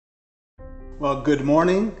Well, good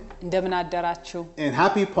morning. እንደምን አደራችሁ And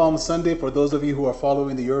happy Palm Sunday for those of you who are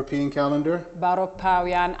following the European calendar.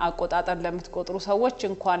 በአውሮፓውያን አቆጣጠር ለምትቆጥሩ ሰዎች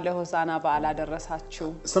እንኳን ለሆሳና በዓል አደረሳችሁ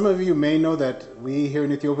Some of you may know that we here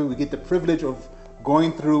in Ethiopia we get the privilege of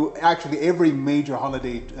going through actually every major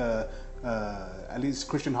holiday at least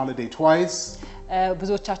Christian holiday twice.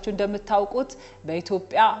 ብዙዎቻችሁ እንደምታውቁት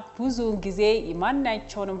በኢትዮጵያ ብዙውን ጊዜ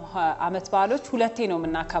ማንኛቸውንም አመት በዓሎች ሁለቴ ነው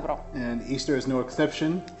የምናከብረው And Easter is no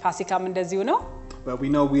exception. ፋሲካም እንደዚሁ ነው But we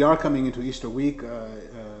know we are coming into Easter week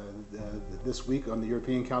this week on the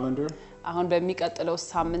European calendar. አሁን በሚቀጥለው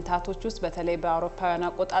ሳምንታቶች ውስጥ በተለይ በአውሮፓውያን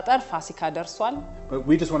አቆጣጠር ፋሲካ ደርሷል But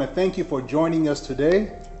we just want to thank you for joining us today.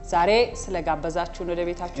 ዛሬ ስለጋበዛችሁን ወደ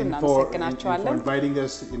ቤታችሁ And እናመሰግናችኋለን for inviting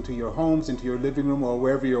us into your homes, into your living room, or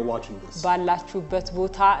wherever you're watching this. ባላችሁበት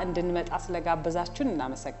ቦታ እንድንመጣ ስለጋበዛችሁን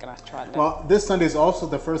እናመሰግናችኋለን Well, this Sunday is also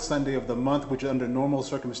the first Sunday of the month, which under normal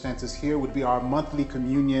circumstances here would be our monthly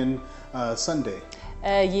communion Sunday.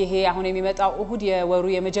 ይሄ አሁን የሚመጣው እሁድ የወሩ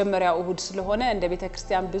የመጀመሪያው እሁድ ስለሆነ እንደ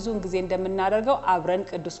ቤተክርስቲያን ብዙውን ጊዜ እንደምናደርገው አብረን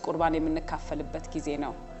ቅዱስ ቁርባን የምንካፈልበት ጊዜ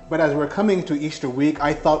ነው But as we're coming to Easter week,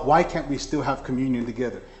 I thought, why can't we still have communion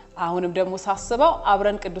together? አሁንም ደግሞ ሳስበው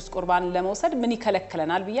አብረን ቅዱስ ቁርባን ለመውሰድ ምን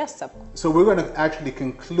ይከለክለናል ብዬ አሰብኩ So we're going to actually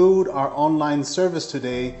conclude our online service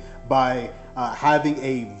today by having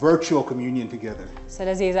a virtual communion together.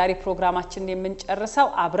 ስለዚህ የዛሬ ፕሮግራማችንን የምንጨርሰው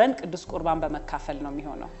አብረን ቅዱስ ቁርባን በመካፈል ነው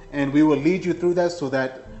የሚሆነው And we will lead you through that so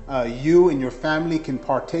that you and your family can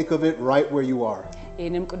partake of it right where you are.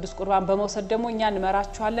 ይህንም ቅዱስ ቁርባን በመውሰድ ደግሞ እኛ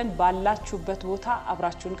እንመራችኋለን ባላችሁበት ቦታ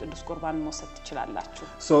አብራችሁን ቅዱስ ቁርባን መውሰድ ትችላላችሁ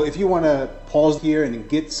So if you want to pause here and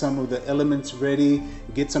get some of the elements ready,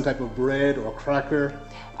 get some type of bread or cracker.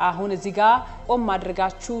 አሁን እዚህ ጋር ቆም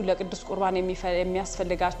አድርጋችሁ ለቅዱስ ቁርባን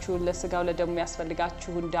የሚያስፈልጋችሁ ለስጋው ለደሙ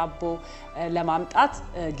የሚያስፈልጋችሁን ዳቦ ለማምጣት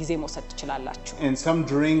ጊዜ መውሰድ ትችላላችሁ And some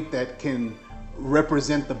drink that can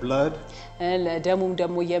represent the blood. ለደሙም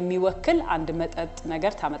ደግሞ የሚወክል አንድ መጠጥ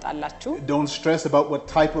ነገር ታመጣላችሁ Don't stress about what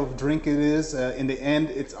type of drink it is. In the end,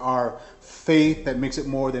 it's our faith that makes it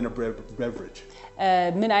more than a beverage.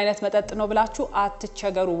 ምን አይነት መጠጥ ነው ብላችሁ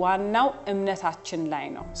አትቸገሩ ዋናው እምነታችን ላይ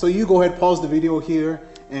ነው So you go ahead, pause the video here,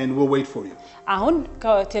 and we'll wait for you. አሁን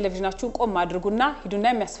ከቴሌቪዥናችሁን ቆም አድርጉና ሂዱና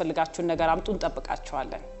የሚያስፈልጋችሁን ነገር አምጡ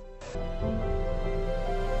እንጠብቃችኋለን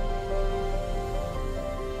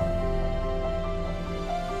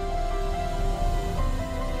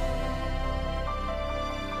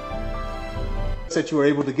That you were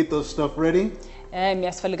able to get those stuff ready.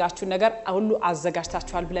 የሚያስፈልጋችሁን ነገር ሁሉ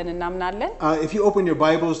አዘጋጅታችኋል ብለን እናምናለን If you open your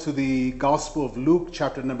Bibles to the Gospel of Luke,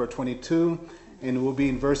 chapter number 22, and it will be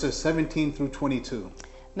in verses 17 through 22.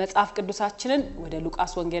 መጽሐፍ ቅዱሳችንን ወደ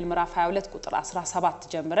ሉቃስ ወንጌል ምዕራፍ 22 ቁጥር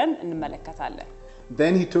 17 ጀምረን እንመለከታለን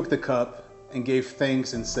Then he took the cup and gave thanks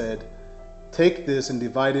and said, "Take this and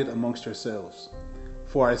divide it amongst yourselves.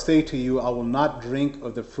 For I say to you, I will not drink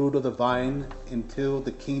of the fruit of the vine until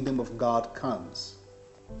the kingdom of God comes."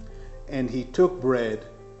 And he took bread,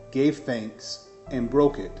 gave thanks, and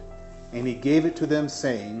broke it, and he gave it to them,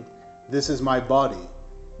 saying, "This is my body,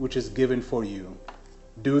 which is given for you.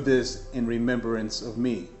 Do this in remembrance of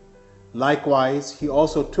me." Likewise, he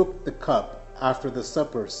also took the cup after the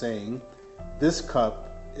supper, saying, "This cup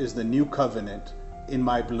is the new covenant in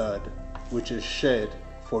my blood, which is shed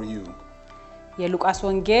for you." የሉቃስ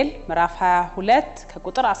ወንጌል ምዕራፍ 22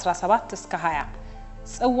 ከቁጥር 17 እስከ 20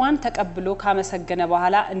 ጽዋን ተቀብሎ ካመሰገነ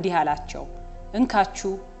በኋላ እንዲህ አላቸው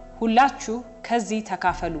እንካችሁ ሁላችሁ ከዚህ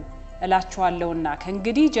ተካፈሉ እላችኋለሁና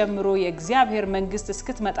ከእንግዲህ ጀምሮ የእግዚአብሔር መንግስት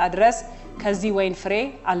እስክትመጣ ድረስ ከዚህ ወይን ፍሬ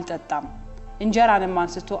አልጠጣም እንጀራንም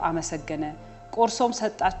አንስቶ አመሰገነ ቆርሶም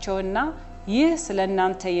ሰጣቸውና ይህ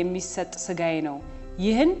ስለናንተ የሚሰጥ ስጋዬ ነው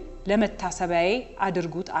ይህን ለመታሰቢያዬ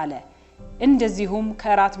አድርጉት አለ እንደዚሁም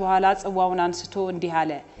ከራት በኋላ ጽዋውን አንስቶ እንዲህ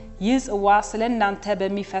አለ ይህ ጽዋ ስለናንተ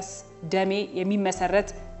በሚፈስ ደሜ የሚመሰረት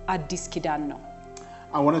አዲስ ኪዳን ነው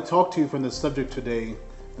I want to talk to you from the subject today,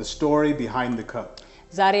 the story behind the cup.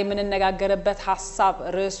 ዛሬ የምንነጋገርበት ሐሳብ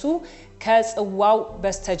ርዕሱ ከጽዋው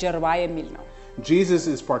በስተጀርባ የሚል ነው Jesus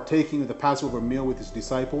is partaking of the Passover meal with his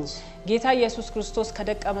disciples. ጌታ ኢየሱስ ክርስቶስ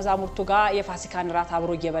ከደቀ መዛሙርቱ ጋር የፋሲካን ራት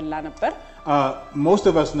አብሮ እየበላ ነበር Most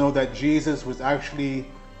of us know that Jesus was actually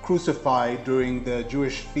crucified during the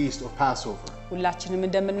Jewish feast of Passover. ሁላችንም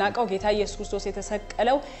እንደምናውቀው ጌታ ኢየሱስ ክርስቶስ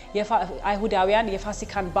የተሰቀለው አይሁዳውያን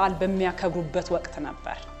የፋሲካን በዓል በሚያከብሩበት ወቅት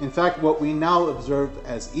ነበር In fact, what we now observe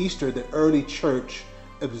as Easter, the early church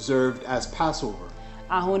observed as Passover.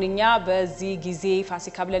 አሁን እኛ በዚህ ጊዜ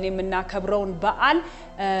ፋሲካ ብለን የምናከብረውን በዓል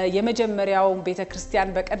የመጀመሪያው ቤተክርስቲያን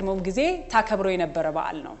በቀድሞው ጊዜ ታከብረው የነበረ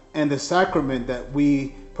በዓል ነው And the sacrament that we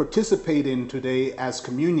participate in today as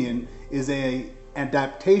communion is a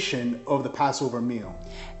adaptation of the Passover meal.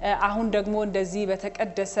 አሁን ደግሞ እንደዚህ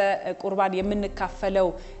በተቀደሰ ቁርባን የምንካፈለው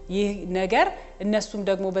ይህ ነገር እነሱም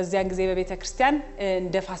ደግሞ በዚያን ጊዜ በቤተክርስቲያን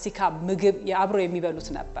እንደ ፋሲካ ምግብ አብረው የሚበሉት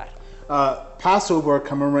ነበር። Passover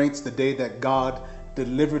commemorates the day that God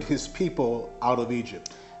delivered his people out of Egypt.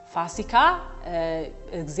 ፋሲካ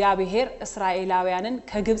እግዚአብሔር እስራኤላውያንን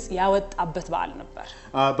ከግብጽ ያወጣበት በዓል ነበር።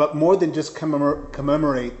 But more than just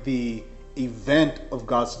commemorate the event of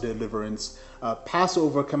God's deliverance,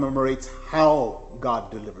 Passover commemorates how God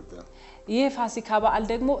delivered them. ይህ ፋሲካ በዓል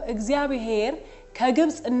ደግሞ እግዚአብሔር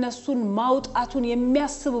ከግብጽ እነሱን ማውጣቱን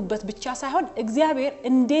የሚያስቡበት ብቻ ሳይሆን እግዚአብሔር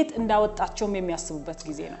እንዴት እንዳወጣቸውም የሚያስቡበት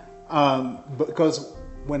ጊዜ ነው። Because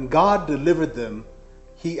when God delivered them,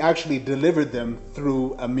 he actually delivered them through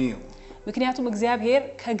a meal. ምክንያቱም እግዚአብሔር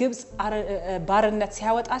ከግብጽ ባርነት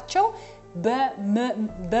ሲያወጣቸው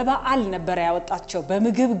በበዓል ነበር ያወጣቸው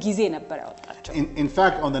በምግብ ጊዜ ነበር ያወጣቸው። In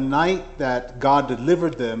fact, on the night that God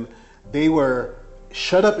delivered them, they were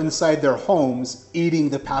shut up inside their homes eating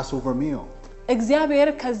the Passover meal. እግዚአብሔር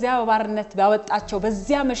ከዚያ ባርነት ባወጣቸው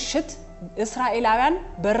በዚያ ምሽት እስራኤላውያን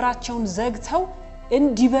በራቸውን ዘግተው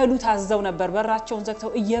እንዲበሉ ታዘው ነበር። በራቸውን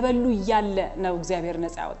ዘግተው እየበሉ ያለ ነው እግዚአብሔር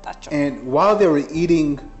ነፃ ያወጣቸው። And while they were eating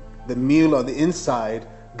the meal on the inside,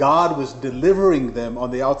 God was delivering them on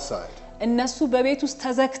the outside. እነሱ በቤት ውስጥ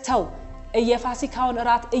ተዘግተው የፋሲካውን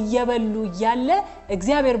ራት እየበሉ ያለ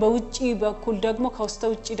እግዚአብሔር በውጪ በኩል ደግሞ ከውስጥ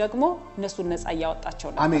ውጪ ደግሞ እነሱን ነፃ ያወጣቸው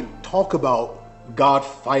ነበር። I mean, talk about God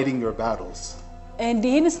fighting your battles.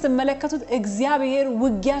 እንዲህን ስትመለከቱት እግዚአብሔር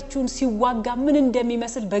ውጊያችሁን ሲዋጋ ምን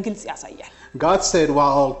እንደሚመስል በግልጽ ያሳያል። God said,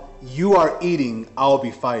 while you are eating, I'll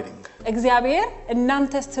be fighting. እግዚአብሔር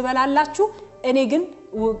እናንተ ትበላላችሁ እኔ ግን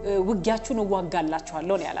ውጊያችሁን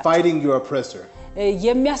እዋጋላችኋለሁ ነው ያላችሁ። Fighting your oppressor.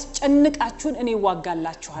 የሚያስጨንቃችሁን እኔ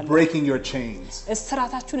እዋጋላችኋለሁ። Breaking your chains.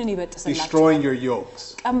 እስራታችሁን እኔ በጥስላችኋለሁ። Destroying your yokes.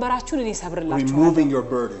 ቀንበራችሁን እኔ ሰብርላችኋለሁ። Removing your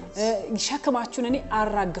burdens. ሸክማችሁን እኔ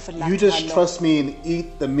አራግፍላችኋለሁ። You just trust me and eat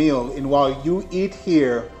the meal, and while you eat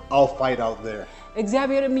here, I'll fight out there.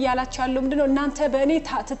 እግዚአብሔርም ይያላችሁ ያለው ምንድነው? እናንተ በእኔ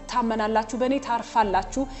ትታመናላችሁ፣ በእኔ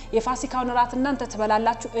ታርፋላችሁ፣ የፋሲካውን ራት እናንተ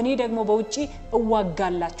ትበላላችሁ፣ እኔ ደግሞ በውጪ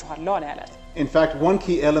እዋጋላችኋለሁ ነው ያለው። In fact, one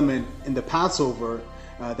key element in the Passover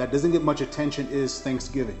that doesn't get much attention is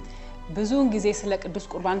Thanksgiving. ብዙውን ጊዜ ስለ ቅዱስ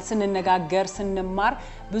ቁርባን ስንነጋገር ስንማር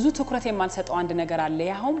ብዙ ትኩረት የማንሰጠው አንድ ነገር አለ።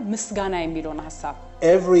 ያውም ምስጋና የሚለው ሐሳብ።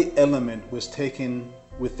 Every element was taken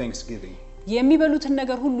with thanksgiving. የሚበሉትን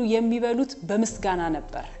ነገር ሁሉ የሚበሉት በምስጋና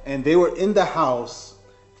ነበር። And they were in the house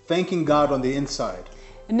thanking God on the inside.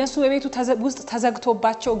 እነሱ በቤቱ ውስጥ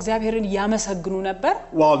ተዘግቶባቸው እግዚአብሔርን ያመሰግኑ ነበር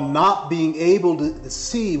while not being able to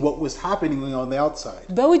see what was happening on the outside.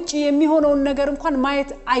 በውጪ የሚሆነውን ነገር እንኳን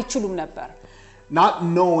ማየት አይችሉም ነበር። Not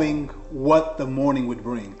knowing what the morning would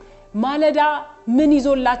bring. ማለዳ ምን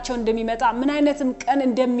ይዞላቸው እንደሚመጣ ምን አይነትም ቀን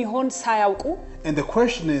እንደሚሆን ሳያውቁ And the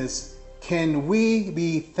question is, can we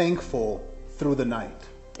be thankful through the night?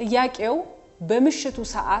 ጥያቄው በምሽቱ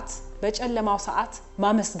ሰዓት በጨለማው ሰዓት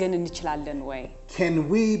ማመስገን እንችላለን ወይ? Can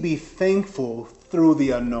we be thankful through the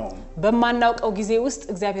unknown? በማናውቀው ጊዜ ውስጥ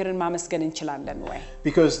እግዚአብሔርን ማመስገን እንችላለን ወይ?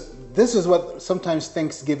 Because this is what sometimes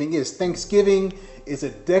Thanksgiving is. Thanksgiving is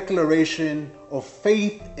a declaration of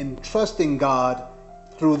faith in trusting God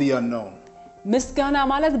through the unknown. ምስጋና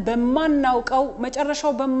ማለት በማናውቀው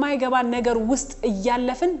መጨረሻው በማይገባ ነገር ውስጥ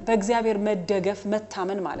እያለፍን በእግዚአብሔር መደገፍ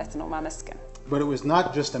መታመን ማለት ነው ማመስገን። But it was not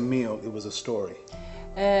just a meal, it was a story.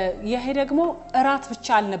 ይሄ ደግሞ እራት ብቻ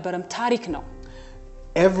አልነበረም ታሪክ ነው።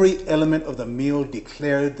 Every element of the meal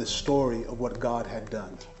declared the story of what God had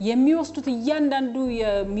done. የሚወስዱት እያንዳንዱ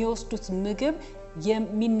የሚወስዱት ምግብ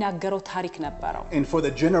የሚናገረው ታሪክ ነበረው። And for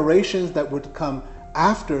the generations that would come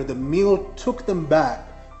after, the meal took them back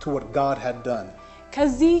to what God had done.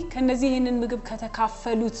 ከነዚህ ይህንን ምግብ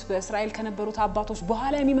ከተካፈሉት በእስራኤል ከነበሩት አባቶች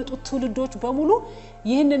በኋላ የሚመጡት ትውልዶች በሙሉ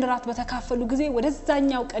ይህንን ራት በተካፈሉ ጊዜ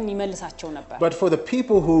ወደዛኛው ቀን ይመልሳቸው ነበር። But for the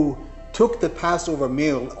people who took the Passover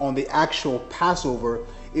meal on the actual Passover,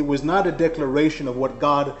 it was not a declaration of what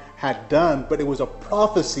God had done, but it was a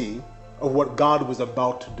prophecy of what God was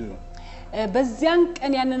about to do. በዚያን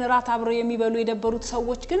ቀን ያንን ራት አብረው የሚበሉ የነበሩት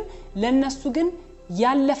ሰዎች ግን ለነሱ ግን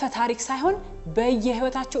ያለፈ ታሪክ ሳይሆን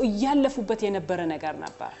በየህይወታቸው ያለፉበት የነበረ ነገር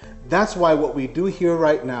ነበር። That's why what we do here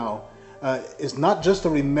right now is not just to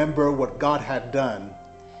remember what God had done.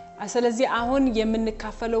 ስለዚህ አሁን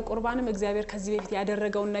የምንካፈለው ቁርባንም እግዚአብሔር ከዚህ በፊት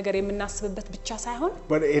ያደረገውን ነገር የምናስብበት ብቻ ሳይሆን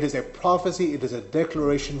but it is a prophecy, it is a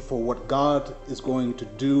declaration for what God is going to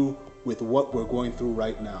do with what we're going through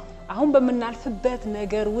right now. አሁን በመናልፍበት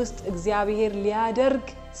ነገር ውስጥ እግዚአብሔር ሊያደርግ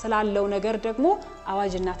ስላለው ነገር ደግሞ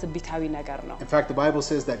አዋጅና ትንቢታዊ ነገር ነው። In fact, the Bible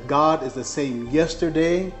says that God is the same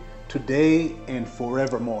yesterday, today and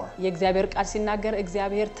forevermore. የእግዚአብሔር ቃል ሲናገር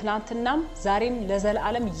እግዚአብሔር ትናንትናም ዛሬም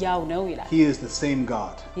ለዘላለም ያው ነው ይላል። He is the same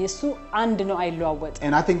God. ኢየሱ አንድ ነው አይለዋወጥም።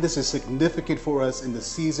 And I think this is significant for us in the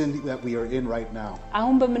season that we are in right now.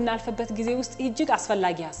 አሁን በምናልፈበት ጊዜ ውስጥ እጅግ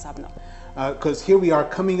አስፈላጊ ሐሳብ ነው። Because here we are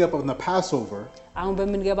coming up on the Passover. አሁን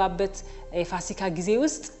በምንገባበት የፋሲካ ጊዜ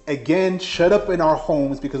ውስጥ Again shut up in our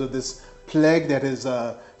homes because of this plague that is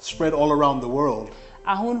spread all around the world.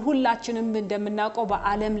 አሁን ሁላችንም እንደምናውቀው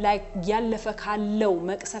በዓለም ላይ ያለፈ ካለው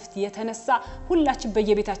መቅሰፍት የተነሳ ሁላችን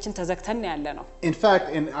በየቤታችን ተዘግተን ያለ ነው። In fact,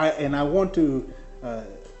 and I want to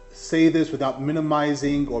say this without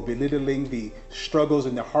minimizing or belittling the struggles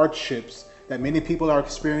and the hardships that many people are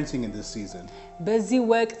experiencing in this season. በዚህ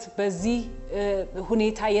ወቅት በዚህ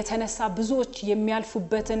ሁኔታ የተነሳ ብዙዎች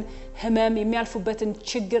የሚያልፉበትን ህመም የሚያልፉበትን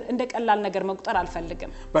ችግር እንደ ቀላል ነገር መቁጠር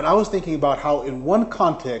አልፈልግም። But I was thinking about how in one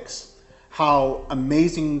context how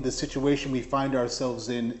amazing the situation we find ourselves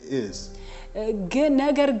in is.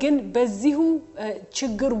 ነገር ግን በዚሁ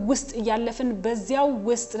ችግር ውስጥ ያለፈን በዚያው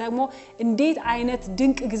ውስጥ ደግሞ እንዴት አይነት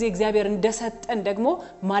ድንቅ ጊዜ እግዚአብሔር እንደሰጠን ደግሞ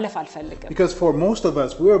ማለፍ አልፈልግም። Because for most of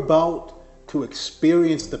us we're about to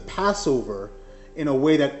experience the Passover in a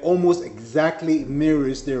way that almost exactly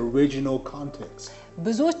mirrors the original context.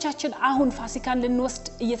 ብዙዎቻችን አሁን ፋሲካን ልንወስድ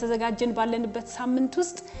እየተዘጋጀን ባለንበት ሳምንት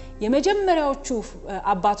ውስጥ የመጀመሪያዎቹ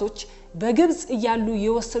አባቶች በግብጽ እያሉ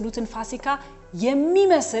የወሰዱትን ፋሲካ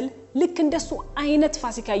የሚመስል ልክ እንደሱ አይነት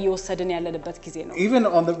ፋሲካ እየወሰድን ያለንበት ጊዜ ነው። Even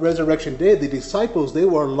on the resurrection day the disciples they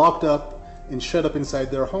were locked up and shut up inside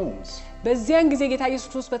their homes. በዚያን ጊዜ ጌታ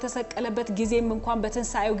ኢየሱስ በተሰቀለበት ጊዜም እንኳን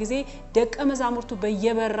በትንሳኤው ጊዜ ደቀ መዛሙርቱ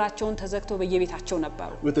በየበራቸውን ተዘግተው በየቤታቸው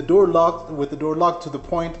ነበሩ። With the door locked to the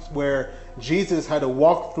point where Jesus had to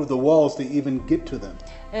walk through the walls to even get to them.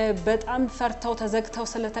 በጣም ፈርተው ተዘግተው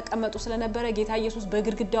ስለተቀመጡ ስለነበረ ጌታ ኢየሱስ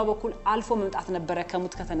በግድግዳው በኩል አልፎ መምጣት ነበረ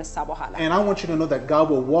ከሙት ከተነሳ በኋላ። And I want you to know that God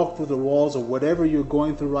will walk through the walls of whatever you're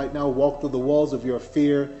going through right now, walk through the walls of your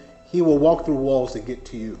fear. He will walk through walls to get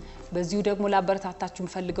to you. በዚሁ ደግሞ ላበረታታችሁ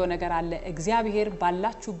ፈልገው ነገር አለ። እግዚአብሔር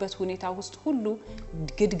ባላችሁበት ሁኔታ ውስጥ ሁሉ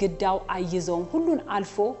ግድግዳው አይዘውም፣ ሁሉን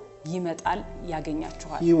አልፎ ይመጣል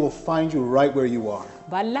ያገኛችኋል። He will find you right where you are.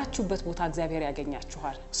 ባላችሁበት ቦታ እግዚአብሔር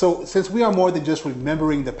ያገኛችኋል። So since we are more than just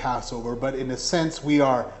remembering the Passover, but in a sense we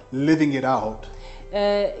are living it out.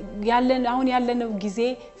 አሁን ያለነው ጊዜ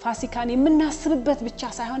ፋሲካን የምናስብበት ብቻ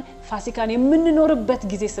ሳይሆን ፋሲካን የምንኖርበት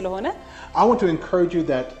ጊዜ ስለሆነ I want to encourage you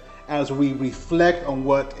that as we reflect on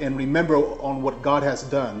what and remember on what God has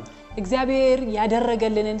done, እግዚአብሔር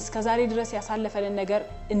ያደረገልንን እስከዛሬ ድረስ ያሳለፈልን ነገር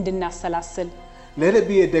እንድናሰላስል let it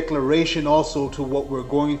be a declaration also to what we're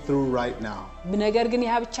going through right now. ነገር ግን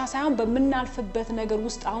ያ ብቻ ሳይሆን በመናልፍበት ነገር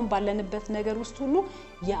ውስጥ አሁን ባለንበት ነገር ውስጥ ሁሉ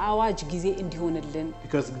የአዋጅ ጊዜ እንዲሆንልን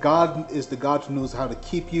Because God is the God who knows how to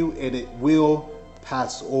keep you and it will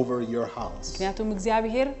pass over your house. ምክንያቱም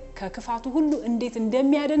እግዚአብሔር ከክፋቱ ሁሉ እንዴት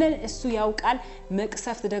እንደሚያድነን እሱ ያውቃል።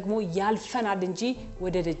 መቅሰፍት ደግሞ ያልፈናል እንጂ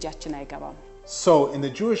ወደ ደጃችን አይገባም። So in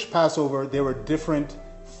the Jewish Passover there were different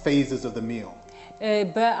phases of the meal.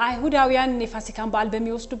 በአይሁዳውያን የፋሲካን በዓል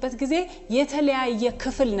በሚወስዱበት ጊዜ የተለያየ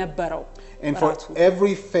ክፍል ነበረው። And for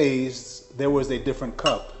every phase there was a different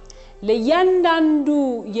cup. ለያንዳንዱ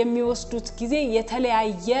የሚወስዱት ጊዜ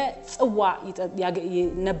የተለያየ ጽዋ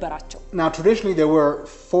ነበራቸው። Now traditionally there were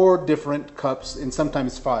 4 different cups and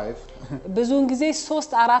sometimes 5. ብዙውን ጊዜ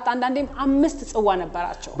 3 4 አንዳንዴም 5 ጽዋ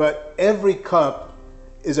ነበራቸው። But every cup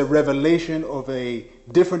is a revelation of a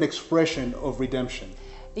different expression of redemption.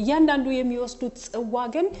 እያንዳንዱ የሚወስዱት ጽዋ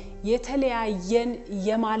ግን የተለያየን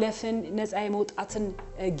የማለፍን ነፃ የመውጣትን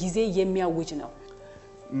ጊዜ የሚያውጅ ነው።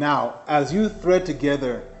 Now as you thread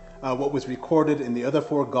together what was recorded in the other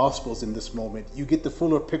 4 Gospels in this moment, you get the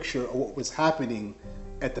fuller picture of what was happening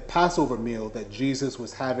at the Passover meal that Jesus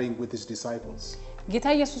was having with his disciples. ጌታ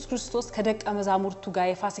ኢየሱስ ክርስቶስ ከደቀ መዛሙርቱ ጋር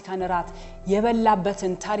የፋሲካን ራት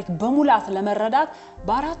የበላበትን ታሪክ በሙላት ለመረዳት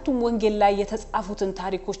በአራቱም ወንጌል ላይ የተጻፉትን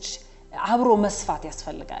ታሪኮች አብሮ መስፋት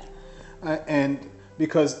ያስፈልጋል። And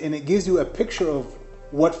it gives you a picture of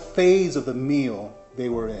what phase of the meal they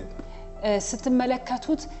were in.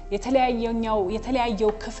 ስትመለከቱት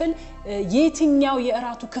የተለያየው ክፍል የትኛው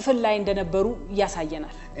የራቱ ክፍል ላይ እንደነበሩ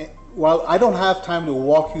ያሳየናል። While I don't have time to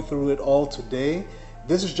walk you through it all today,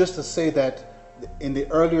 this is just to say that in the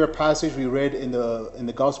earlier passage we read in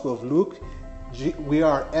the Gospel of Luke,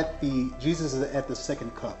 Jesus is at the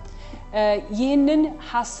second cup. ይህንን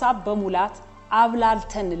ሐሳብ በሙላት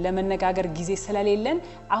አብላልተን ለመነጋገር ጊዜ ስለሌለን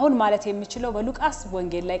አሁን ማለት የሚችለው በሉቃስ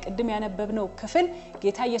ወንጌል ላይ ቅድም ያነበብነው ክፍል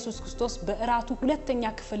ጌታ ኢየሱስ ክርስቶስ በእራቱ ሁለተኛ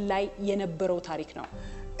ክፍል ላይ የነበረው ታሪክ ነው።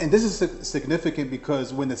 And this is significant because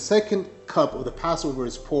when the second cup of the Passover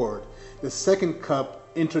is poured, the second cup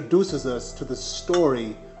introduces us to the story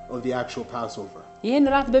of the actual Passover. ይህን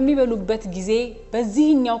ራት በሚበሉበት ጊዜ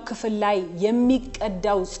በዚህኛው ክፍል ላይ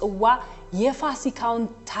የሚቀዳው ጽዋ የፋሲካውን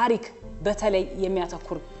ታሪክ በተለይ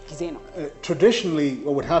የሚያተኩር ጊዜ ነው። Traditionally,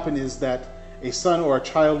 what would happen is that a son or a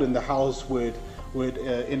child in the house would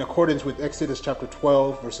in accordance with Exodus chapter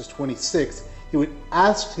 12 verses 26, he would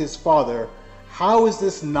ask his father, how is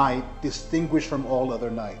this night distinguished from all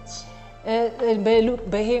other nights?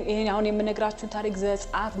 ይሄን አሁን የምነግራችሁን ታሪክ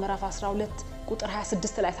ዘጸአት ምዕራፍ 12 ቁጥር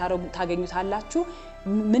 26 ላይ ታገኙታላችሁ።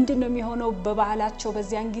 ምንድነው የሚሆነው? በባህላቸው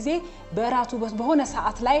በዚያን ጊዜ በራቱ በሆነ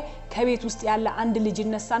ሰዓት ላይ ከቤት ውስጥ ያለ አንድ ልጅ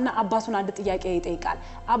ይነሳና አባቱን አንድ ጥያቄ ይጠይቃል።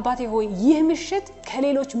 አባቴ ሆይ ይህ ምሽት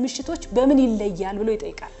ከሌሎች ምሽቶች በምን ይለያል ብሎ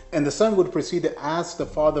ይጠይቃል። And the son would proceed to ask the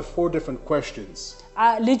father 4 different questions.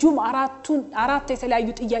 ልጁም አራት የተለያዩ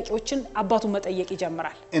ጥያቄዎችን አባቱን መጠየቅ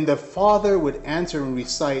ይጀምራል። And the father would answer and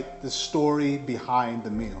recite the story behind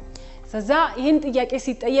the meal. ስለዚህ ይህን ጥያቄ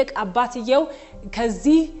ሲጠየቅ አባትየው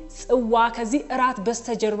ከዚህ ጽዋ ከዚህ እራት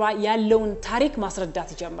በስተጀርባ ያለውን ታሪክ ማስረዳት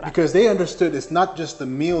ይጀምራል። Because they understood it's not just the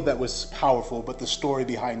meal that was powerful but the story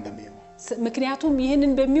behind the meal. ምክንያቱም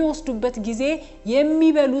ይህንን በሚወስዱበት ጊዜ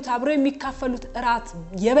የሚበሉት አብረው የሚካፈሉት እራት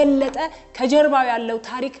የበለጠ ከጀርባው ያለው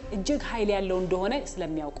ታሪክ እጅግ ኃይል ያለው እንደሆነ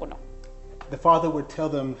ስለሚያውቁ ነው። The father would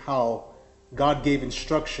tell them how God gave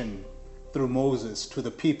instruction through Moses to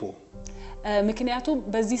the people. ምክንያቱም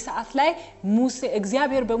በዚህ ሰዓት ላይ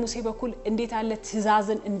እግዚአብሔር በሙሴ በኩል እንዴት ያለ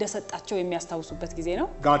ትእዛዝን እንደሰጣቸው የሚያስታውሱበት ጊዜ ነው።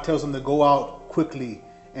 God tells them to go out quickly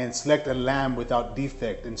and select a lamb without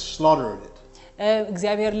defect and slaughter it.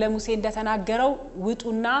 እግዚአብሔር ለሙሴ እንደተናገረው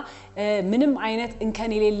ውጡና ምንም አይነት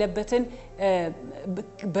እንከን የሌለበትን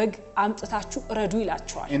በግ አምጥታችሁ ረዱ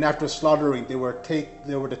ይላቸዋል። And after slaughtering they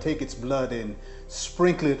were to take its blood and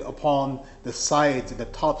sprinkle it upon the sides and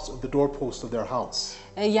the tops of the doorposts of their house.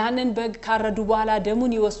 ያንን በግ ካረዱ በኋላ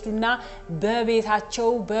ደሙን ይወስዱና በቤታቸው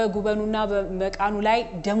በጉበኑና በመቃኑ ላይ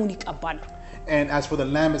ደሙን ይቀባሉ። And as for the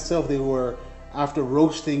lamb itself, they were after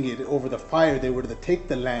roasting it over the fire, they were to take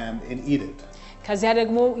the lamb and eat it. ከዚያ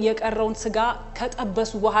ደግሞ የቀረውን ስጋ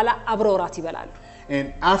ከጠበሱ በኋላ አብረው ራት ይበላሉ። And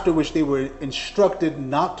after which they were instructed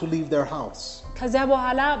not to leave their house. ከዚያ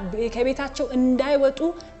በኋላ ከቤታቸው እንዳይወጡ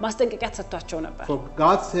ማስጠንቀቂያ ተሰጥቷቸው ነበር። For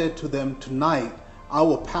God said to them, tonight I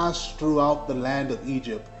will pass throughout the land of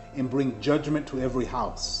Egypt and bring judgment to every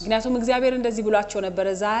house. ምክንያቱም እግዚአብሔር እንደዚህ ብሏቸው ነበር፣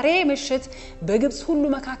 ዛሬ ምሽት በግብጽ ሁሉ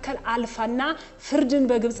መካከል አልፋና ፍርድን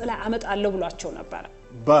በግብጽ ላይ አመጣለሁ ብሏቸው ነበር።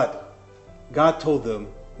 But God told them,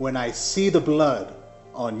 when I see the blood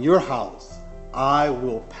on your house, I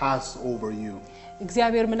will pass over you.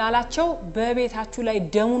 እግዚአብሔር ምን አላቸው? በቤታችሁ ላይ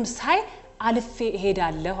ደሙን ሳይ አልፌ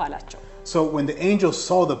እሄዳለሁ አላቸው። So when the angel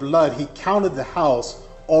saw the blood, he counted the house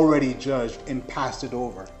already judged and passed it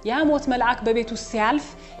over. ያ ሞት መልአክ በቤቱ ሲያልፍ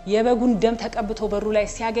የበጉን ደም ተቀብቶ በሩ ላይ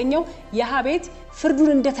ሲያገኘው ያ ቤት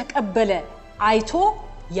ፍርዱን እንደተቀበለ አይቶ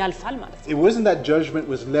ያልፋል ማለት ነው። It wasn't that judgment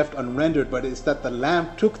was left unrendered, but it's that the lamb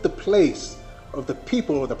took the place of the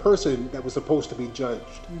people or the person that was supposed to be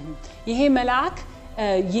judged. ይሄ መልአክ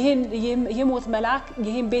የሞት መልአክ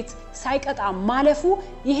ይሄን ቤት ሳይቀጣ ማለፉ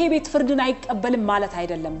ይሄ ቤት ፍርድን አይቀበልም ማለት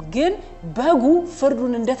አይደለም፣ ግን በጉ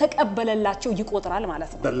ፍርዱን እንደተቀበለላቸው ይቆጥራል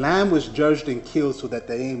ማለት ነው። The lamb was judged and killed so that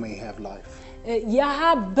they may have life. ያ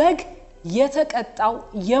በግ የተቀጣው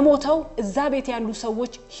የሞተው እዛ ቤት ያሉ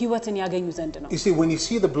ሰዎች ህይወትን ያገኙ ዘንድ ነው። You see, when you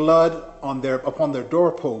see the blood upon their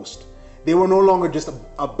doorpost, they were no longer just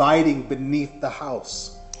abiding beneath the house.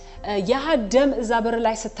 ያ ደም እዛ በር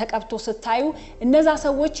ላይ ተቀብቶ ስታዩ እነዛ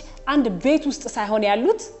ሰዎች አንድ ቤት ውስጥ ሳይሆን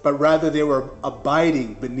ያሉት but rather they were abiding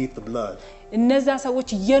beneath the blood. እነዛ ሰዎች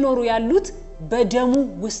እየኖሩ ያሉት በደሙ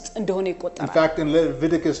ውስጥ እንደሆነ ይቆጠራል። In fact, in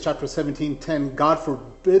Leviticus chapter 17:10, God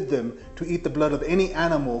forbid them to eat the blood of any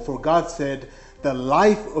animal, for God said the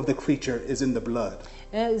life of the creature is in the blood.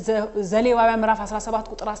 ዘሌዋውያን ምዕራፍ 17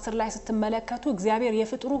 ቁጥር 10 ላይ ስትመለከቱ እግዚአብሔር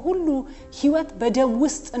የፍጥሩ ሁሉ ህይወት በደም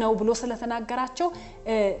ውስጥ ነው ብሎ ስለተናገራቸው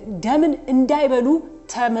ደምን እንዳይበሉ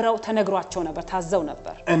ተነግሯቸው ነበር፣ ታዘው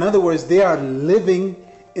ነበር። In other words, they are living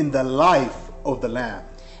in the life of the lamb.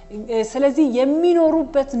 ስለዚህ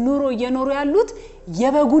የሚኖሩበት ኑሮ እየኖሩ ያሉት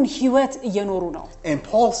የበጉን ህይወት እየኖሩ ነው። And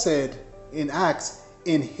Paul said in Acts,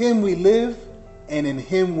 in him we live and in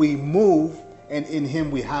him we move and in him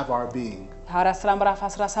we have our being. ሐዋርያት ሥራ ምዕራፍ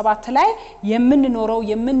 17 ላይ የምንኖረው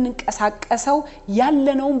የምንንቀሳቀሰው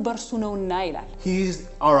ያለነው በርሱ ነውና ይላል። He is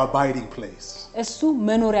our abiding place. እሱ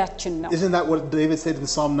መኖሪያችን ነው። Isn't that what David said in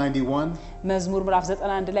Psalm 91? መዝሙር ምዕራፍ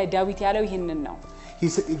 91 ላይ ዳዊት ያለው ይሄንን ነው።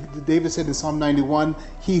 David said in Psalm 91,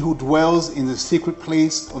 he who dwells in the secret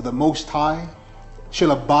place of the Most High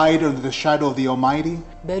shall abide under the shadow of the Almighty.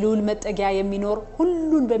 በልዑል መጠጊያ የሚኖር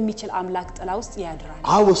ሁሉን በሚችል አምላክ ጥላ ውስጥ ያድራል።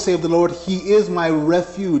 I will say of the Lord, he is my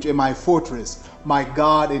refuge and my fortress, my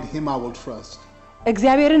God, in him I will trust.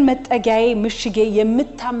 እግዚአብሔርን መጠጊያዬ ምሽጌ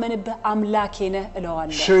የምታመንብህ አምላኬ ነህ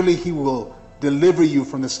እለዋለሁ Surely he will deliver you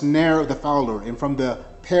from the snare of the fowler and from the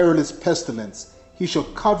perilous pestilence. He shall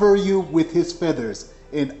cover you with his feathers,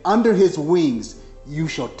 and under his wings you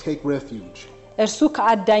shall take refuge. እርሱ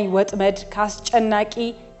ከአዳኝ ወጥመድ ካስጨናቂ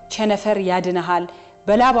ቸነፈር ያድንሃል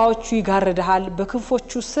በላባዎቹ ይጋርድሃል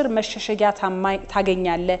በክንፎቹ ስር መሸሸጊያ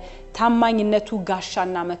ታገኛለህ ታማኝነቱ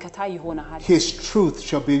ጋሻና መከታ ይሆናል His truth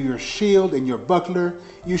shall be your shield and your buckler.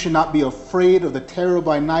 You shall not be afraid of the terror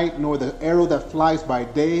by night, nor the arrow that flies by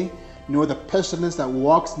day, nor the pestilence that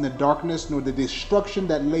walks in the darkness, nor the destruction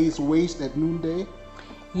that lays waste at noonday.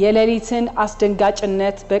 የሌሊትን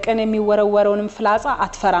አስደንጋጭነት በቀን የሚወረወረውንም ፍላጻ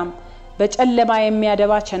አትፈራም በጨለማ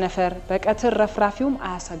የሚያደባ ቸነፈር በቀትር ረፍራፊውም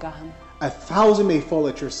አያሰጋህም 1,000 may fall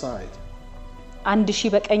at your side,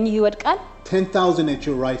 1,000 በቀኝህ ይወድቃል 10,000 at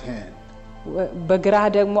your right hand, በግራህ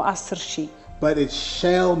ደግሞ 10,000 but it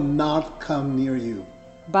shall not come near you.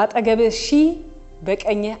 ባጠገብህ 1,000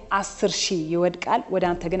 በቀኝህ 10,000 ይወድቃል ወደ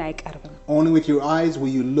አንተ ግን አይቀርብም Only with your eyes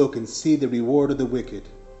will you look and see the reward of the wicked.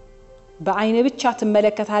 በአይነ ብቻ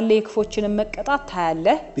ትመለከታለህ የክፎችን መቀጣት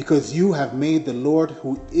ታያለህ Because you have made the Lord,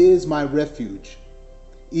 who is my refuge,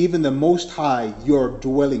 even the Most High, your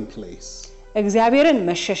dwelling place. እግዚአብሔርን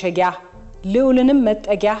መሸሸጊያ ልዑልንም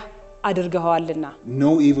መጠጊያ አድርገዋልና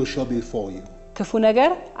No evil shall befall you, ክፉ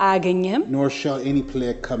ነገር አያገኝህም nor shall any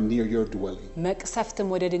plague come near your dwelling. መቅሰፍትም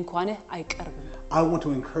ወደ ድንኳንህ አይቀርብም I want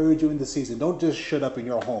to encourage you in this season. Don't just shut up in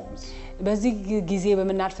your homes. በዚህ ጊዜ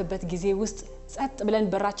በመናልፈበት ጊዜ ውስጥ ጸጥ ብለን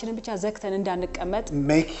በራችንን ብቻ ዘግተን እንዳንቀመጥ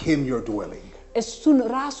Make him your dwelling. እሱን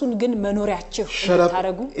ራሱን ግን መኖሪያችሁ Shut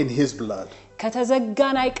ታረጉ up in his blood.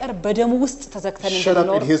 ከተዘጋን አይቀር በደሙ ውስጥ ተዘግተን Shut up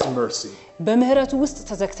እንድንኖር in his mercy. በምህረቱ ውስጥ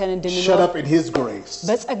ተዘግተን Shut እንድንኖር up in his grace.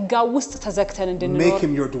 በጸጋው ውስጥ ተዘግተን Make እንድንኖር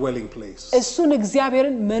him your dwelling place. እሱን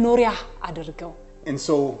እግዚአብሔርን መኖሪያ አድርገው And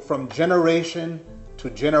so from generation to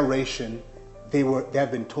generation, they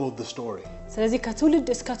have been told the story. ስለዚህ ከትውልድ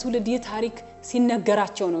እስከ ትውልድ ይህ ታሪክ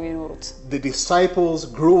ሲነገራቸው ነው የኖሩት The disciples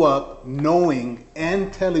grew up knowing and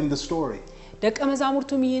telling the story. ደቀ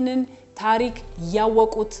መዛሙርቱም ይህንን ታሪክ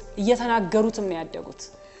ያወቁት እየተናገሩትም ነው ያደጉት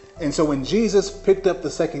And so when Jesus picked up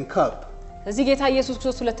the second cup, ስለዚህ ጌታ ኢየሱስ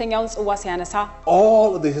ክርስቶስ ሁለተኛውን ጽዋ ሲያነሳ all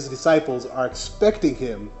of his disciples are expecting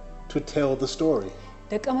him to tell the story.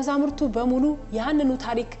 ደቀ መዛሙርቱ በሙሉ ያንኑ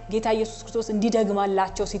ታሪክ ጌታ ኢየሱስ ክርስቶስ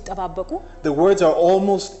እንዲደግማላቸው ሲጠባበቁ The words are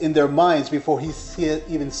almost in their minds before he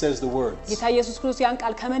even says the words. ጌታ ኢየሱስ ክርስቶስ ያን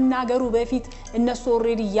ቃል ከመናገሩ በፊት እነሱ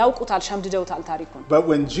ኦሬዲ ያውቁታል ሸምድደውታል ታሪኩን But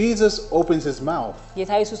when Jesus opens his mouth,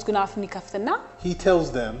 ጌታ ኢየሱስ ግን አፉን ይከፍትና he tells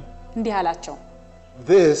them, እንዲህ አላቸው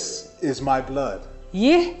 "This is my blood,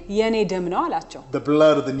 ይህ የኔ ደም ነው አላቸው the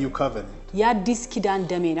blood of the new covenant, የአዲስ ኪዳን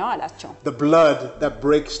ደሜ ነው አላቸው the blood that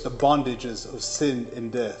breaks the bondages of sin and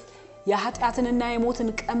death. የኃጢአትንና የሞትን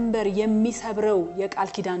ቀንበር የሚሰብረው የቃል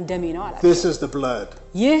ኪዳን ደሜ ነው አላቸው This is the blood,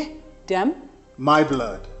 ይህ ደም my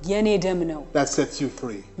blood, የኔ ደም ነው that sets you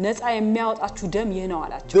free. ነፃ የሚያወጣችሁ ደም ይህ ነው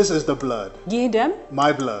አላቸው This is the blood, ይህ ደም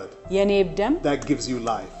my blood, የኔ ደም that gives you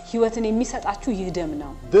life. ህይወትን የሚሰጣችሁ ይህ ደም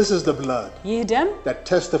ነው This is the blood ይህ ደም that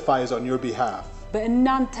testifies on your behalf."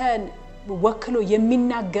 በእናንተ ወክሎ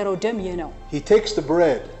የሚናገረው ደም ይህ ነው He takes the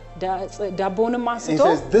bread ዳቦንም and he አንስቶ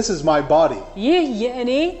says, "This is my body, ይህ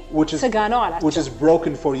የእኔ which ስጋ ነው is አላቸው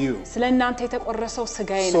broken for you, ስለእናንተ የተቆረሰው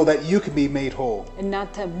ስጋዬ so ነው that you can be made whole."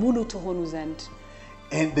 እናንተ ሙሉ ትሆኑ ዘንድ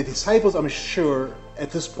And the disciples, I'm sure, at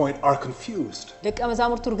this point are confused. ደቀ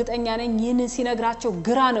መዛሙርቱ እርግጠኛ ነኝ ይህንን ሲነግራቸው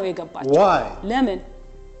ግራ ነው የገባቸው Why? ለምን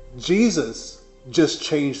Jesus just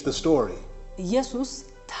changed the story. ኢየሱስ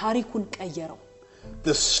ታሪኩን ቀየረው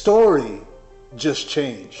The story just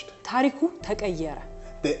changed. ታሪኩ ተቀየረ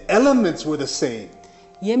The elements were the same.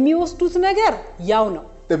 የሚወስዱት ነገር ያው ነው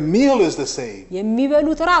The meal is the same.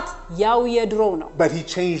 የሚበሉት ራት ያው የድሮው ነው But he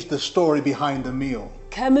changed the story behind the meal.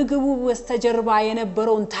 ከምግቡ በስተጀርባ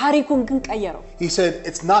የነበረውን ታሪኩን ግን ቀየረው He said,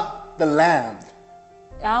 "It's not the lamb."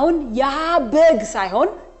 አሁን ያ በግ ሳይሆን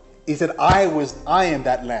He said, I am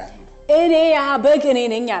that lamb. እኔ ያ በግ እኔ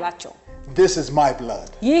ነኝ አላቸው This is my blood.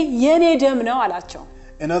 ይህ የኔ ደም ነው አላቸው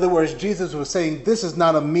In other words, Jesus was saying, this is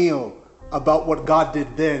not a meal about what God did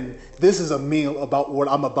then. This is a meal about what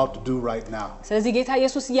I'm about to do right now. ስለዚህ ጌታ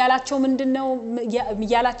ኢየሱስ ያላቸው ምንድነው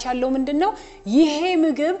ያላቻለው ምንድነው ይሄ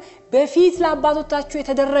ምግብ በፊት ለአባቶቻችሁ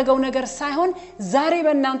የተደረገው ነገር ሳይሆን ዛሬ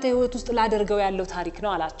በእናንተ ህይወት ውስጥ ላደርገው ያለው ታሪክ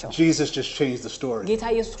ነው አላቸው Jesus just changed the story. ጌታ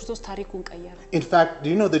ኢየሱስ ክርስቶስ ታሪኩን ቀየረ In fact, do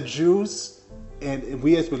you know the Jews and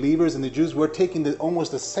we as believers and the Jews, we're taking almost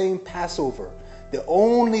the same Passover. The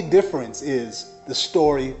only difference is the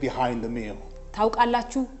story behind the meal.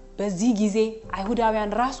 ታውቃላችሁ በዚህ ጊዜ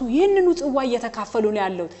አይሁዳውያን ራሱ ይህንኑ ጽዋ እየተካፈሉ ነው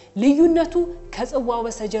ያለው ልዩነቱ ከጽዋው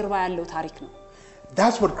በስተጀርባ ያለው ታሪክ ነው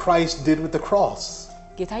That's what Christ did with the cross.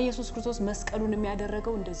 ጌታ ኢየሱስ ክርስቶስ መስቀሉን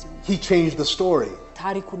የሚያደረገው እንደዚህ ነው። He changed the story.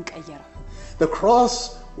 ታሪኩን ቀየረ። The cross,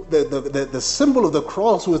 the symbol of the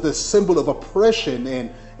cross was the symbol of oppression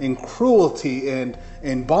and cruelty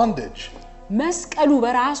and bondage. መስቀሉ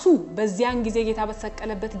በራሱ በዚያን ጊዜ ጌታ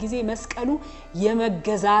በተሰቀለበት ጊዜ መስቀሉ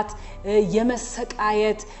የመገዛት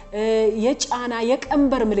የመሰቃየት የጫና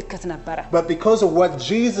የቀንበር ምልክት ነበረ። But because of what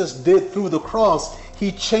Jesus did through the cross, he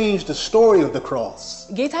changed the story of the cross.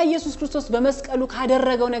 ጌታ ኢየሱስ ክርስቶስ በመስቀሉ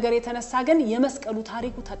ካደረገው ነገር የተነሳ ግን የመስቀሉ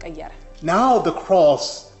ታሪኩ ተቀየረ። Now the cross,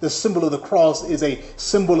 the symbol of the cross is a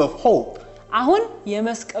symbol of hope. አሁን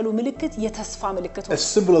የመስቀሉ ምልክት የተስፋ ምልክት ሆነ። A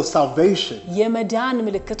symbol of salvation. የመዳን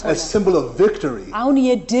ምልክት ሆነ። A symbol of victory. አሁን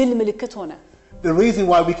የድል ምልክት ሆነ። The reason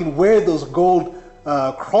why we can wear those gold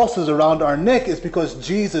crosses around our neck is because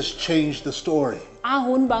Jesus changed the story.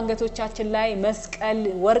 አሁን በአንገቶቻችን ላይ መስቀል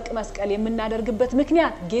ወርቅ መስቀል የምናደርግበት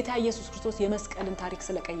ምክንያት ጌታ ኢየሱስ ክርስቶስ የመስቀልን ታሪክ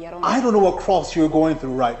ስለቀየረው ነው። I don't know what cross you're going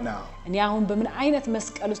through right now. እኔ አሁን በምን አይነት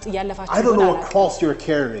መስቀል ውስጥ ያለፋችሁ I don't know what cross you're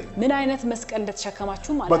carrying. ምን አይነት መስቀል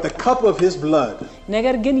እንደተሸከማችሁ ማለት But the cup of his blood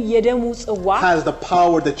ነገር ግን የደሙ ጽዋ has the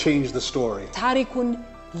power to change the story. ታሪኩን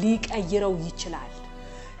ሊቀይረው ይችላል።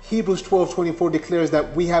 Hebrews 12:24 declares that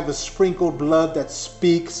we have a sprinkled blood that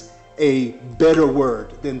speaks a better word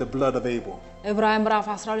than the blood of Abel. ዕብራውያን ምዕራፍ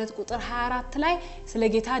 12 ቁጥር 24 ላይ ስለ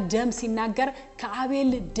ጌታ ደም ሲናገር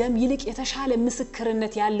ከአቤል ደም ይልቅ የተሻለ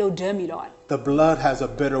ምስክርነት ያለው ደም ይለዋል። The blood has a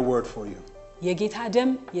better word for you. የጌታ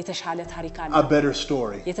ደም የተሻለ ታሪክ አለው። A better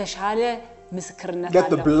story. የተሻለ ምስክርነት አለው።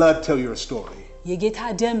 Let the blood tell your story.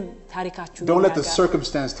 የጌታ ደም ታሪካችሁን Don't let the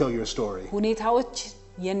circumstance tell your story. ሁኔታዎች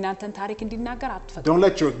የእናንተን ታሪክ እንዲናገር አትፈቅዱ። Don't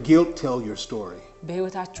let your guilt tell your story.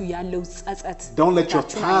 በህይወታችሁ ያለው ጸጸት Don't let your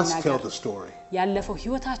past tell the story. ያለፈው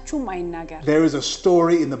ህይወታችሁም አይናገር። There is a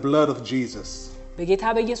story in the blood of Jesus. በጌታ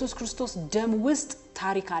በኢየሱስ ክርስቶስ ደም ውስጥ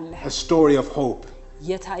ታሪክ አለ። A story of hope.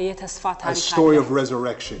 የተስፋ ታሪክ አለ። A story of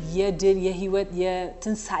resurrection. የድል የህይወት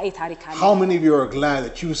የትንሳኤ ታሪክ አለ። How many of you are glad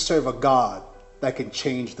that you serve a God that can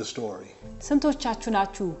change the story? ስንቶቻችሁ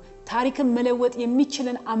ናችሁ ታሪክን መለወጥ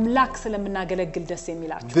የሚችልን አምላክ ስለምናገለግል ደስ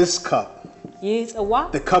የሚላችሁ? This cup, ይህ ጽዋ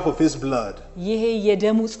the cup of his blood, ይሄ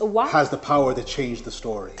የደሙ ጽዋ has the power to change the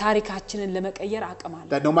story. ታሪካችንን ለመቀየር አቅም አለው።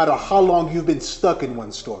 That no matter how long you've been stuck in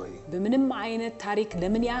one story, በምንም አይነት ታሪክ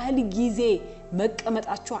ለምን ያህል ጊዜ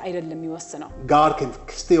መቀመጣችሁ አይደለም የሚወስነው። God can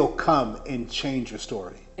still come and change your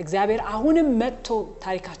story. እግዚአብሔር አሁንም መጥቶ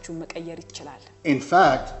ታሪካችሁን መቀየር ይችላል። In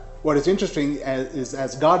fact, what is interesting is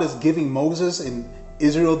as God is giving Moses and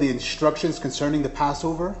Israel the instructions concerning the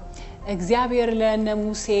Passover, እግዚአብሔር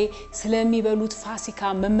ለሙሴ ስለሚበሉት ፋሲካ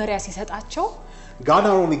መመሪያ ሲሰጣቸው God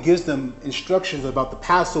not only gives them instructions about the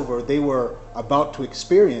Passover they were about to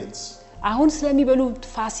experience, አሁን ስለሚበሉት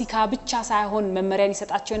ፋሲካ ብቻ ሳይሆን መመሪያን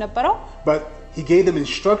ይሰጣቸው የነበረው but he gave them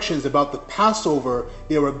instructions about the Passover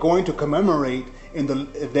they were going to commemorate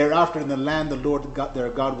thereafter in the land the Lord their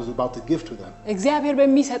God was about to give to them. እግዚአብሔር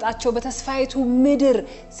በሚሰጣቸው በተስፋይቱ ምድር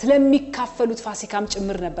ስለሚካፈሉት ፋሲካም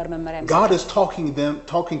ጭምር ነበር መመሪያ። God is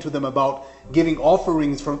talking to them about giving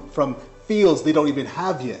offerings from fields they don't even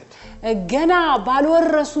have yet. ገና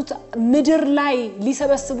ባልወረሱት ምድር ላይ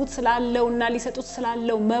ሊሰበስቡት ስላለውና ሊሰጡት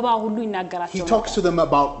ስላለው መባ ሁሉ ይናገራቸው ነበር. He talks to them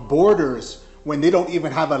about borders when they don't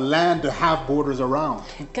even have a land to have borders around.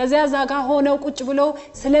 ከዚያ ዛጋ ሆነው ቁጭ ብለው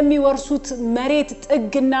ስለሚወርሱት መሬት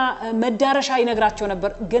ጥግና መዳረሻ ይነግራቸው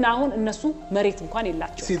ነበር ግን አሁን እነሱ መሬት እንኳን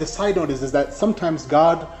የላቸው. See, the side note is that sometimes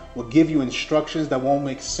God will give you instructions that won't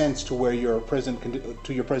make sense to where your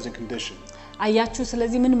present condition. አያችሁ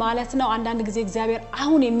ስለዚህ ምን ማለት ነው? አንዳንድ ጊዜ እግዚአብሔር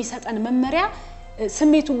አሁን የሚሰጠን መመሪያ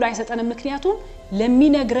ስሜቱን ላይ ሰጠን ምክንያቱም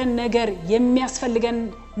ለሚነግረን ነገር የሚያስፈልገን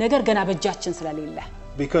ነገር ገና በእጃችን ስለሌለ.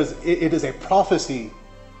 Because it is a prophecy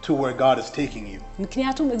to where God is taking you.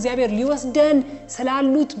 ምክንያቱም እግዚአብሔር ሊወስደን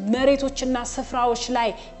ስላሉት መሬቶችና ስፍራዎች ላይ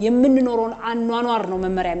የምንኖረውን አኗኗር ነው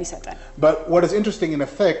መመሪያ የሚሰጠን. But what is interesting in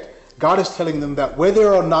effect, God is telling them that whether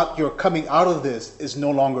or not you're coming out of this is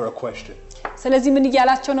no longer a question. ስለዚህ ምን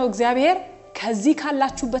ይያላቸው ነው እግዚአብሔር ከዚህ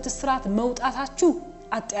ካላችሁበት እስራት መውጣታችሁ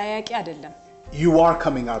አጠያያቂ አይደለም. You are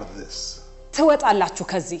coming out of this. ትወጣላችሁ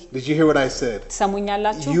ከዚህ. Did you hear what I said?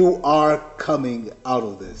 ትሰሙኛላችሁ? You are coming out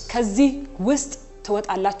of this. ከዚህ ውስጥ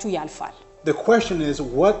ትወጣላችሁ ያልፋል. The question is,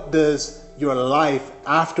 what does your life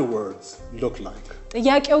afterwards look like?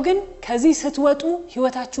 ጥያቄው ግን ከዚህ ስትወጡ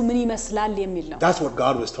ህይወታችሁ ምን ይመስላል የሚል ነው. That's what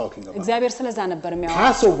God was talking about. እግዚአብሔር ስለዛ ነበር የሚያወራው.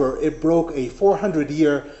 Passover, it broke a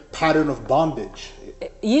 400-year pattern of bondage.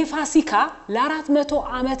 ይህ ፋሲካ ለ400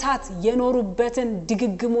 ዓመታት የኖሩበትን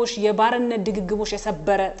ድግግሞሽ የባርነት ድግግሞሽ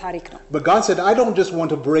የሰበረ ታሪክ ነው. But God said, I don't just want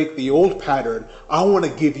to break the old pattern, I want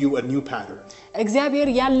to give you a new pattern. እግዚአብሔር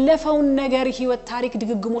ያለፈውን ነገር ህይወት ታሪክ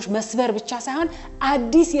ድግግሞሽ መስበር ብቻ ሳይሆን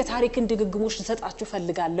አዲስ የታሪክን ድግግሞሽ ልሰጣችሁ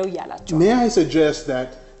ፈልጋለሁ ይላልአቸው May I suggest that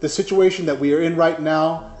the situation that we are in right now,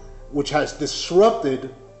 which has disrupted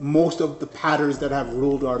most of the patterns that have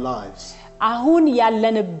ruled our lives. አሁን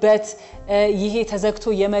ያለንበት ይሄ ተዘግቶ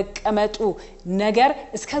የመቀመጡ ነገር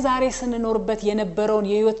እስከ ዛሬ ስንኖርበት የነበረውን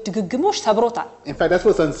የህይወት ድግግሞሽ ሰብሮታል In fact, that's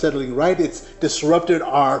what's unsettling, right? It's disrupted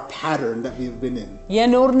our pattern that we've been in.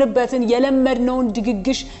 የኖርንበትን የለመድነውን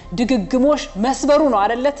ድግግሞሽ መስበሩ ነው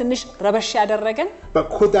አይደለ ትንሽ ረበሽ ያደረገን But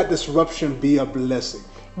could that disruption be a blessing?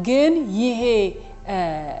 ግን ይሄ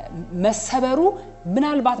መሰበሩ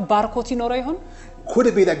ምናልባት ባርኮት ይኖረው ይሆን Could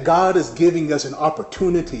it be that God is giving us an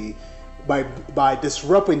opportunity by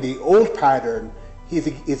disrupting the old pattern?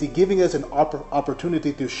 Is he giving us an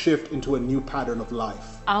opportunity to shift into a new pattern of life?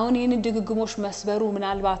 አሁን ይህን ድግግሞሽ መስበሩ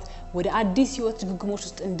ምናልባት ወደ አዲስ ህይወት ድግግሞሽ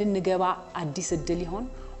ውስጥ እንድንገባ አዲስ እድል ይሆን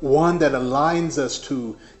One that aligns us to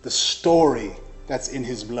the story that's in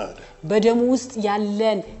his blood. በደሙ ውስጥ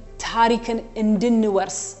ያለን ታሪክን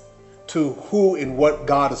እንድንወርስ To who and what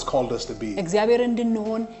God has called us to be. እግዚአብሔር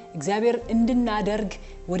እንድንሆን እግዚአብሔር እንድናደርግ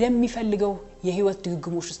ወደሚፈልገው የህይወት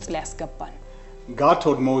ድግግሞሽ ውስጥ ሊያስገባን God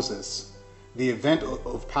told Moses, the event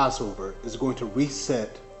of Passover is going to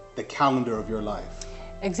reset the calendar of your life.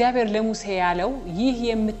 እግዚአብሔር ለሙሴ ያለው ይህ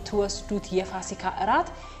የምትወስዱት የፋሲካ እራት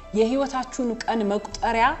የህይወታችሁን ቀን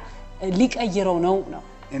መቁጠሪያ ሊቀይረው ነው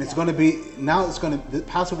And it's going to be the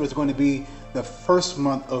Passover is going to be the first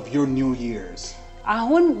month of your new years.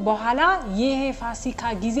 አሁን በኋላ ይሄ ፋሲካ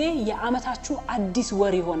ጊዜ የአመታችሁ አዲስ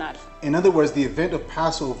ወር ይሆናል In other words, the event of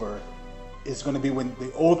Passover is going to be when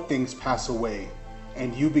the old things pass away and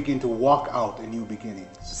you begin to walk out in new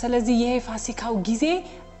beginnings. ስለዚህ ይሄ ፋሲካው ጊዜ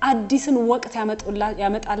አዲስን ወቅት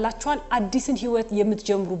ያመጣላችኋል አዲስን ህይወት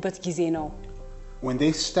የምትጀምሩበት ጊዜ ነው When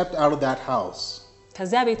they stepped out of that house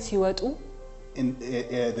ከዛ ቤት ሲወጡ in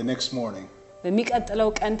the next morning, በሚቀጥለው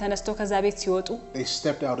ቀን ተነስተው ከዛ ቤት ሲወጡ they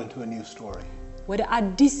stepped out into a new story. ወደ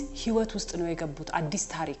አዲስ ህይወት ውስጥ ነው የገቡት አዲስ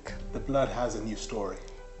ታሪክ The blood has a new story.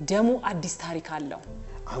 ደሙ አዲስ ታሪክ አለው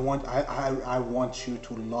I want you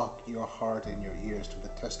to lock your heart and your ears to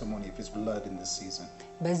the testimony of his blood in this season.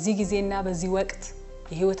 በዚህ ጊዜና በዚህ ወቅት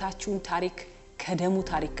የህይወታችሁን ታሪክ ከደሙ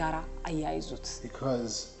ታሪክ ጋር አያይዙት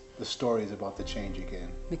Because the story is about to change again.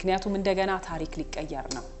 ምክንያቱም እንደገና ታሪክ ሊቀየር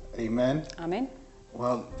ነው Amen. አሜን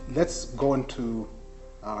Well, let's go into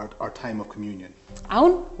our time of communion.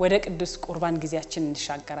 አሁን ወደ ቅዱስ ቁርባን ጊዜያችን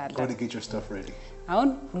እንሻገራለን Go to get your stuff ready. አሁን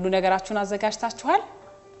ሁሉ ነገራችሁን አዘጋጅታችኋል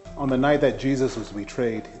On the night that Jesus was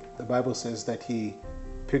betrayed, the Bible says that he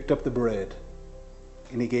picked up the bread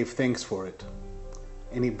and he gave thanks for it.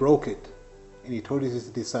 And he broke it and he told his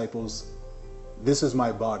disciples, "This is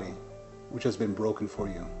my body, which has been broken for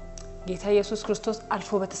you." ጌታ ኢየሱስ ክርስቶስ አልፎ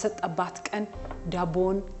በተሰጠባት ቀን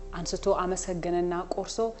ዳቦን አንስቶ አመሰገነና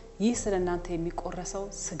ቆርሶ ይህ ስለናንተ የሚቆረሰው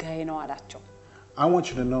ስጋዬ ነው አላቸው I want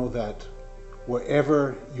you to know that wherever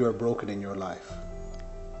you are broken in your life,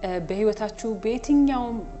 በህይወታችሁ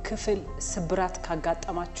በየትኛውም ክፍል ስብራት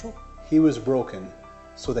ካጋጠማችሁ he was broken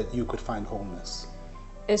so that you could find wholeness.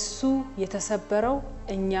 እሱ የተሰበረው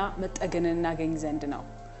እኛ መጠገንን እናገኝ ዘንድ ነው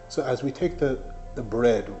So as we take the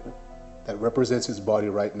bread that represents his body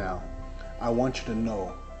right now, I want you to know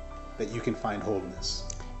that you can find wholeness.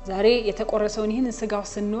 ዛሬ የተቆረሰውን ይህንን ስጋው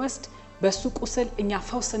ስንወስድ በሱ ቁስል እኛ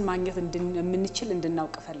ፈውስን ማግኘት እንደምንችል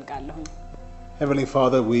እንድናውቅ ፈልጋለሁ Heavenly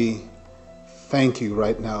Father, we thank you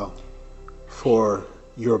right now for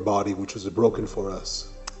your body which was broken for us.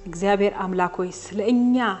 እግዚአብሔር አምላክ ሆይ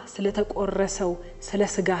ስለኛ ስለተቆረሰው ስለ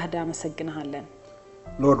ስጋህ እናመሰግናለን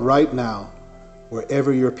Lord, right now,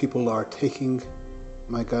 wherever your people are taking,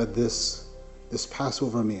 my God, this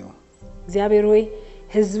Passover meal, እግዚአብሔር ሆይ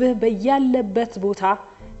ህዝብህ በያለበት ቦታ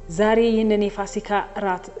ዛሬ ይህንን የፋሲካ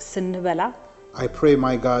ራት ስንበላ I pray,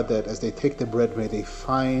 my God, that as they take the bread, may they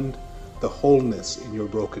find the wholeness in your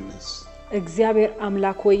brokenness. እግዚአብሔር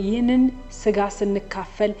አምላክ ሆይ ይህንን ስጋ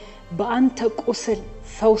ስንካፈል በአንተ ቁስል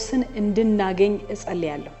ፈውስን እንድናገኝ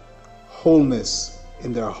እጸልያለሁ Wholeness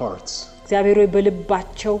in their hearts. እግዚአብሔር ሆይ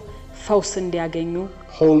በልባቸው ፈውስ እንዲያገኙ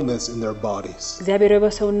Wholeness in their bodies. እግዚአብሔር ሆይ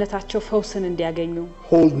በሰውነታቸው ፈውስን እንዲያገኙ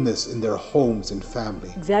Wholeness in their homes and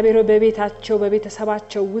family. እግዚአብሔር ሆይ በቤታቸው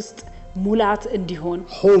በቤተሰባቸው ውስጥ ሙላት እንዲሆን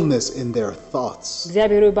Wholeness in their thoughts.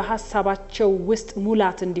 እግዚአብሔር ሆይ በሐሳባቸው ውስጥ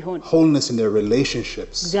ሙላት እንዲሆን Wholeness in their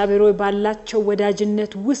relationships. እግዚአብሔር ሆይ ባላቸው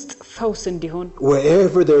ወዳጅነት ውስጥ ፈውስ እንዲሆን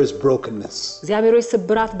Wherever there is brokenness, እግዚአብሔር ሆይ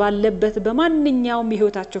ስብራት ባለበት በማንኛውም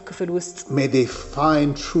የህይወታቸው ክፍል ውስጥ may they find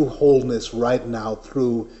true wholeness right now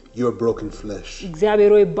through your broken flesh.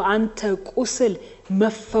 እግዚአብሔር ሆይ በአንተ ቁስል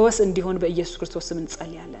መፈወስ እንዲሆን በኢየሱስ ክርስቶስ ስም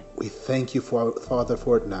እንጸልያለን We thank you, Father,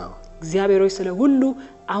 for it now. እግዚአብሔር ሆይ ስለ ሁሉ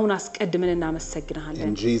አሁን አስቀድመን እናመሰግናለን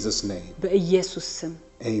In Jesus' name. በኢየሱስ ስም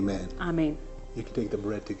Amen. አሜን You can take the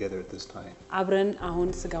bread together at this time. አብረን አሁን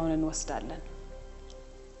ስጋውን እንወስዳለን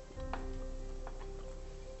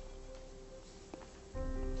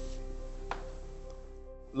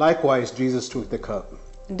Likewise, Jesus took the cup.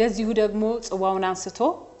 እንደዚሁ ደግሞ ጽዋውን አንስቶ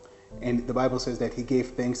And the Bible says that he gave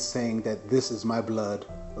thanks, saying that this is my blood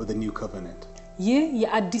of the new covenant. ይህ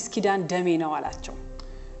የአዲስ ኪዳን ደሜ ነው አላቸው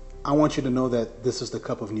I want you to know that this is the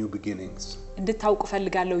cup of new beginnings. እንድታውቁ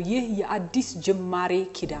ፈልጋለሁ ይህ የአዲስ ጅማሬ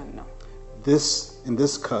ኪዳን ነው In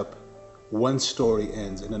this cup, one story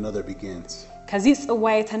ends and another begins. ከዚህ ጽዋ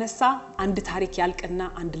የተነሳ አንድ ታሪክ ያልቅና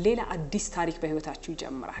አንድ ሌላ አዲስ ታሪክ በህይወታችሁ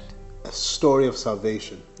ይጀምራል A story of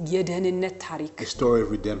salvation. የደህንነት ታሪክ A story of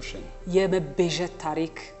redemption. የመቤዠት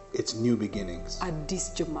ታሪክ It's new beginnings. አዲስ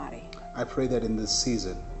ጅማሬ I pray that in this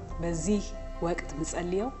season በዚህ ወቅት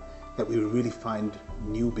ምጸልየው that we really find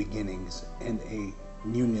new beginnings and a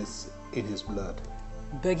newness in his blood.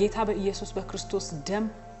 በጌታ በኢየሱስ በክርስቶስ ደም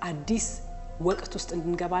አዲስ ወቅት ውስጥ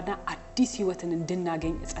እንድንገባና አዲስ ህይወትን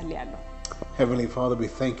እንድናገኝ እጸልያለሁ Heavenly Father, we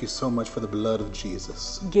thank you so much for the blood of Jesus.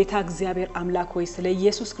 ጌታ እግዚአብሔር አምላክ ሆይ ስለ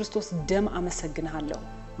ኢየሱስ ክርስቶስ ደም አመሰግንሃለሁ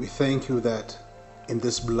We thank you that in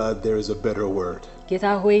this blood there is a better word. ጌታ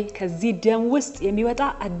ሆይ ከዚህ ደም ውስጥ የሚወጣ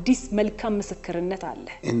አዲስ መልካም ምስክርነት አለ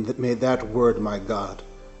And may that word, my God,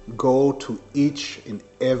 go to each and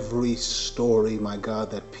every story, my God,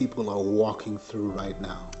 that people are walking through right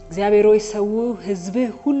now. እግዚአብሔር ሆይ ሰው ህዝብ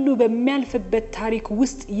ሁሉ በሚያልፍበት ታሪክ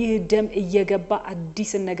ውስጥ ይህ ደም እየገባ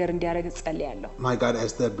አዲስ ነገር እንዲያደርግ ጸልያለሁ My God,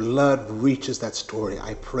 as the blood reaches that story,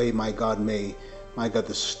 I pray, my God, may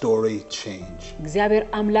the story change. እግዚአብሔር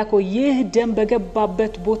አምላክ ሆይ ይህ ደም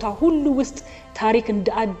በገባበት ቦታ ሁሉ ውስጥ ታሪክ እንደ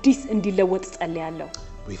አዲስ እንዲለወጥ ጸልያለሁ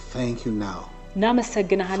We thank you now for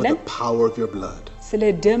እናመሰግንሃለን the power of your blood. ስለ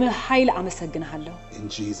ደም ኃይል አመሰግንሃለሁ In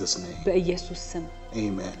Jesus' name. በኢየሱስ ስም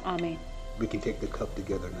Amen. አሜን We can take the cup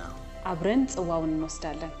together now. አብረን ጽዋውን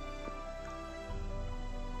እንወስዳለን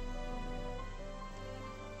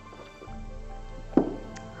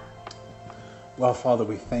Well, Father,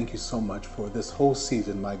 we thank you so much for this whole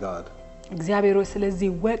season, my God. እግዚአብሔር ሆይ ስለዚህ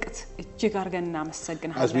ወቅት እጅግ አድርገን As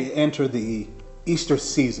እናመሰግንሃለን we enter the Easter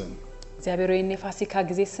season, እግዚአብሔር ሆይ የፋሲካ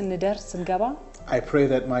ጊዜ ስንገባ I pray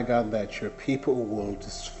that, my God, that your people will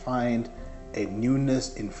just find a newness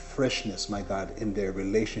and freshness, my God, in their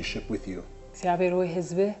relationship with you. እግዚአብሔር ሆይ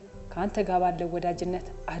ህዝብህ ካንተ ጋር ባለው ወዳጅነት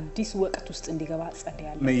አዲስ ወቅት ውስጥ እንዲገባ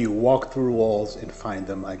ጸልያለሁ May you walk through walls and find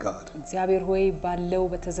them, my God. እግዚአብሔር ሆይ ባለው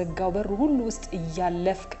በተዘጋው በር ሁሉ ውስጥ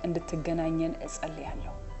እያለፍክ እንድትገናኘን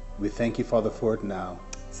እጸልያለሁ We thank you, Father, for it now.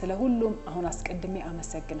 ስለ ሁሉም አሁን አስቀድሜ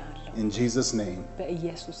አመሰግናለሁ In Jesus' name,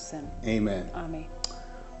 በኢየሱስ ስም amen. አሜን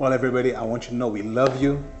Well, everybody, I want you to know we love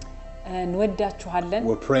you. እንወዳችኋለን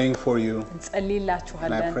We're praying for you. And I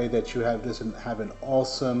እንጸልይላችኋለን pray that you have an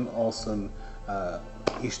awesome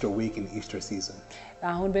Easter week and Easter season.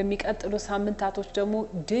 አሁን በሚቀጥሉ ሳምንታቶች ደግሞ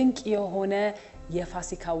ድንቅ የሆነ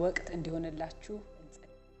የፋሲካ ወቅት እንዲሆንላችሁ